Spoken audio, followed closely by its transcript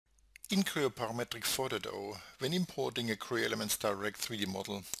In Creo Parametric 4.0, when importing a Creo Elements Direct 3D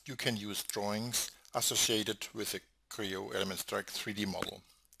model, you can use drawings associated with a Creo Elements Direct 3D model.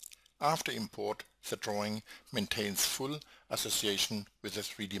 After import, the drawing maintains full association with the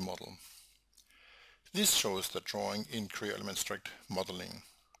 3D model. This shows the drawing in Creo Elements Direct modeling.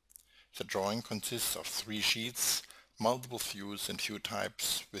 The drawing consists of 3 sheets, multiple views and view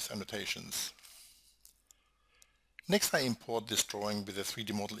types with annotations. Next, I import this drawing with a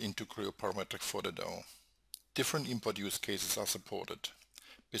 3D model into Creo Parametric 4.0. Different import use cases are supported.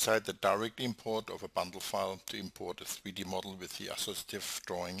 Besides the direct import of a bundle file to import a 3D model with the associative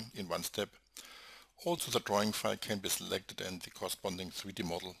drawing in one step, also the drawing file can be selected and the corresponding 3D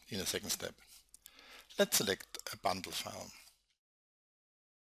model in a second step. Let's select a bundle file.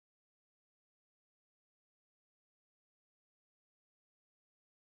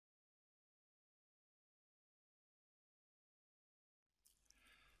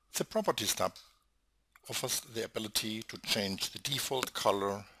 The Properties tab offers the ability to change the default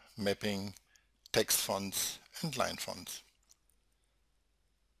color, mapping, text fonts and line fonts.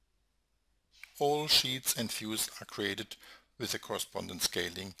 All sheets and views are created with the corresponding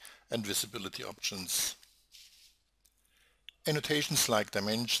scaling and visibility options. Annotations like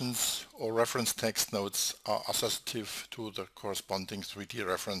dimensions or reference text notes are associative to the corresponding 3D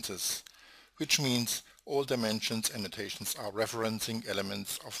references, which means all dimensions and annotations are referencing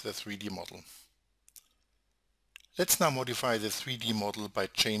elements of the 3D model. Let's now modify the 3D model by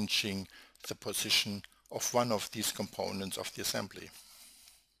changing the position of one of these components of the assembly.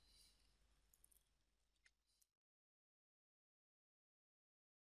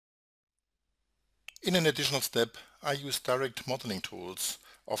 In an additional step, I use direct modeling tools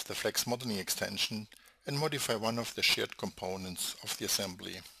of the Flex modeling extension and modify one of the shared components of the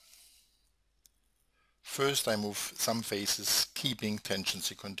assembly. First, I move some faces, keeping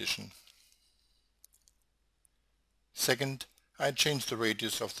tangency condition. Second, I change the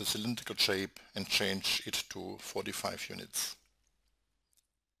radius of the cylindrical shape and change it to 45 units.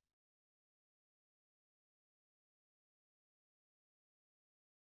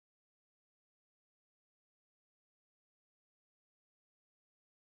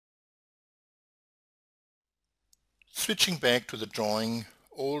 Switching back to the drawing,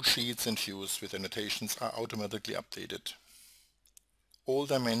 all sheets and views with annotations are automatically updated. All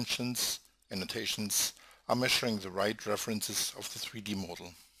dimensions, annotations are measuring the right references of the 3D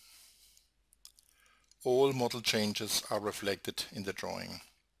model. All model changes are reflected in the drawing.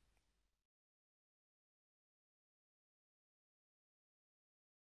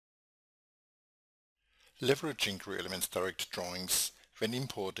 Leveraging Creo Elements Direct drawings when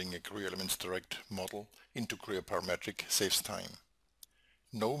importing a Creo Elements Direct model into Creo Parametric saves time.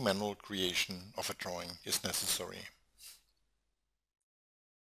 No manual creation of a drawing is necessary.